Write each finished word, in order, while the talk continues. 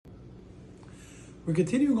We're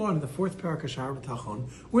continuing on in the fourth parak of Shiur B'tachon.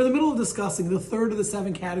 We're in the middle of discussing the third of the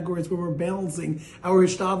 7 categories where we're balancing our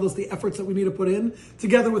hishtadlus, the efforts that we need to put in,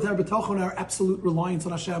 together with our b'tachon, our absolute reliance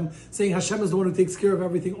on Hashem, saying Hashem is the one who takes care of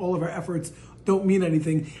everything, all of our efforts don't mean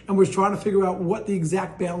anything, and we're trying to figure out what the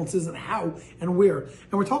exact balance is and how and where.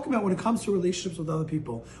 And we're talking about when it comes to relationships with other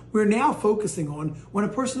people. We're now focusing on when a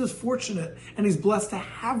person is fortunate and he's blessed to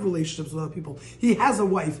have relationships with other people. He has a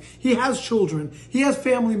wife, he has children, he has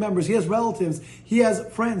family members, he has relatives, he has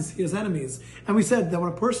friends, he has enemies. And we said that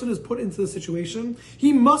when a person is put into the situation,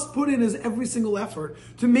 he must put in his every single effort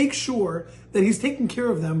to make sure that he's taking care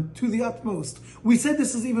of them to the utmost. We said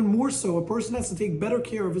this is even more so. A person has to take better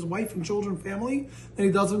care of his wife and children and family than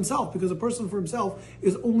he does of himself, because a person for himself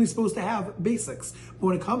is only supposed to have basics. But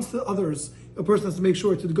when it comes to others, a person has to make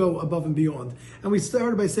sure to go above and beyond. And we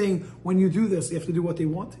started by saying, when you do this, you have to do what they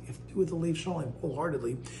want. You have to do it with the Leiv Shalom,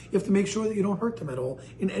 wholeheartedly. You have to make sure that you don't hurt them at all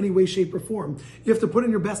in any way, shape, or form. You have to put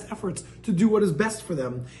in your best efforts to do what is best for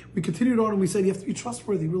them. We continued on and we said you have to be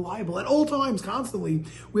trustworthy, reliable at all times, constantly.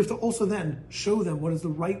 We have to also then show them what is the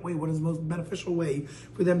right way, what is the most beneficial way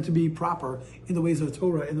for them to be proper in the ways of the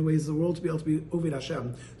Torah, in the ways of the world, to be able to be Ovid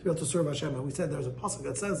Hashem, to be able to serve Hashem. And we said there's a pasuk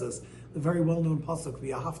that says this, the very well-known pasuk,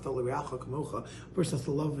 V'ahavta l'reacha kamocha. A person has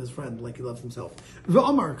to love his friend like he loves himself.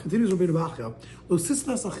 V'amar, continues Rabbeinu Bachya, Lo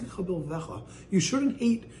sisnas achicha bilvecha. You shouldn't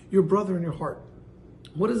hate your brother in your heart.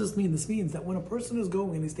 What does this mean? This means that when a person is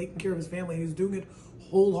going and he's taking care of his family and he's doing it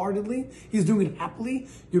wholeheartedly, he's doing it happily,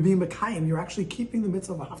 you're being Mekayim, you're actually keeping the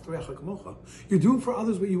mitzvah of V'ahavta l'reacha kamocha. You're doing for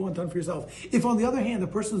others what you want done for yourself. If on the other hand, the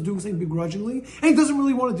person is doing something begrudgingly and he doesn't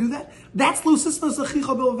really want to do that, that's lo sisnas achicha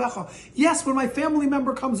bilvecha. Yes, when my family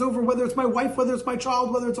member comes over, whether it's my wife, whether it's my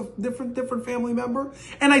child, whether it's a different family member,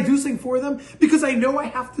 and I do something for them because I know I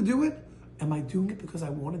have to do it, am I doing it because I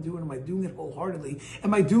want to do it? Am I doing it wholeheartedly?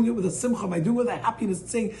 Am I doing it with a simcha? Am I doing it with a happiness,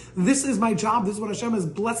 saying, this is my job, this is what Hashem has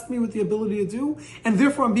blessed me with the ability to do, and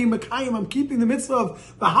therefore I'm being Mekayim, I'm keeping the mitzvah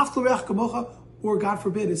of V'ahavta l'reacha kamocha? Or God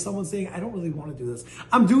forbid, is someone saying, I don't really want to do this.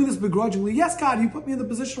 I'm doing this begrudgingly. Yes, God, you put me in the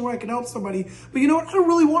position where I can help somebody, but you know what? I don't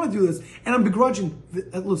really want to do this. And I'm begrudging.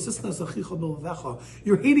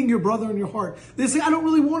 You're hating your brother in your heart. They say, I don't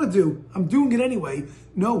really want to do. I'm doing it anyway.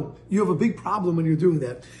 No, you have a big problem when you're doing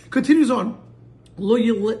that. Continues on. When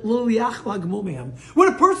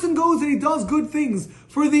a person goes and he does good things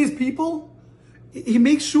for these people, he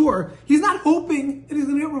makes sure he's not hoping that he's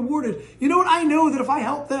going to get rewarded. You know what? I know that if I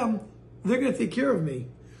help them, they're going to take care of me.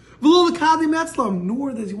 Nor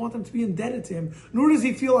does he want them to be indebted to him. Nor does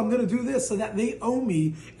he feel I'm going to do this so that they owe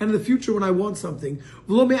me and in the future when I want something.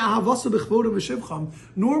 Nor am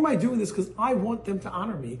I doing this because I want them to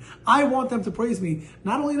honor me. I want them to praise me.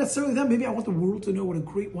 Not only necessarily them, maybe I want the world to know what a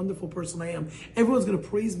great, wonderful person I am. Everyone's going to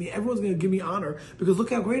praise me. Everyone's going to give me honor because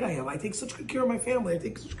look how great I am. I take such good care of my family. I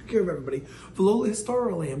take such good care of everybody. More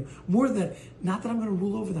than, not that I'm going to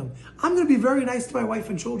rule over them. I'm going to be very nice to my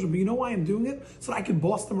wife and children, but you know why I'm doing it? So that I can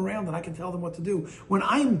boss them around and I can tell them what to do. When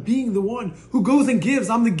I'm being the one who goes and gives,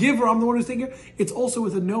 I'm the giver, I'm the one who's taking care. It's also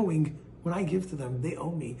with a knowing, when I give to them, they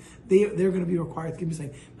owe me. They're going to be required to give me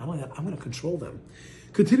something. Not only that, I'm going to control them.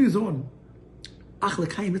 Continues on.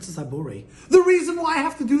 The reason why I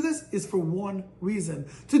have to do this is for one reason,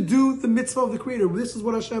 to do the mitzvah of the Creator. This is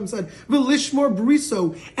what Hashem said, V'lishmor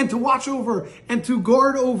briso, and to watch over and to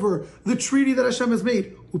guard over the treaty that Hashem has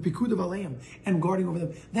made, upikudav aleim, and guarding over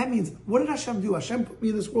them. That means, what did Hashem do? Hashem put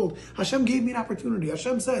me in this world. Hashem gave me an opportunity.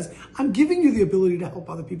 Hashem says, I'm giving you the ability to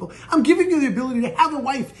help other people. I'm giving you the ability to have a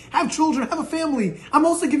wife, have children, have a family. I'm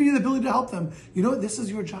also giving you the ability to help them. You know, this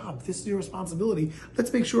is your job. This is your responsibility.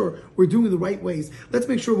 Let's make sure we're doing it the right ways. Let's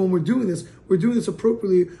make sure when we're doing this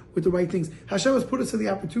appropriately with the right things. Hashem has put us in the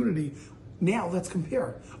opportunity. Now let's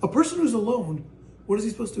compare. A person who's alone, what is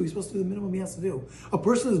he supposed to do? He's supposed to do the minimum he has to do. A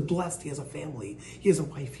person is blessed. He has a family. He has a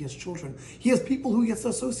wife. He has children. He has people who he gets to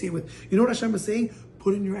associate with. You know what Hashem is saying?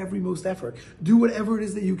 Put in your every most effort. Do whatever it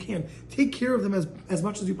is that you can. Take care of them as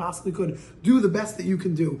much as you possibly could. Do the best that you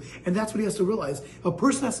can do. And that's what he has to realize. A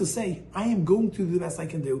person has to say, I am going to do the best I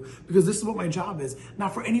can do because this is what my job is,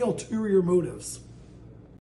 not for any ulterior motives.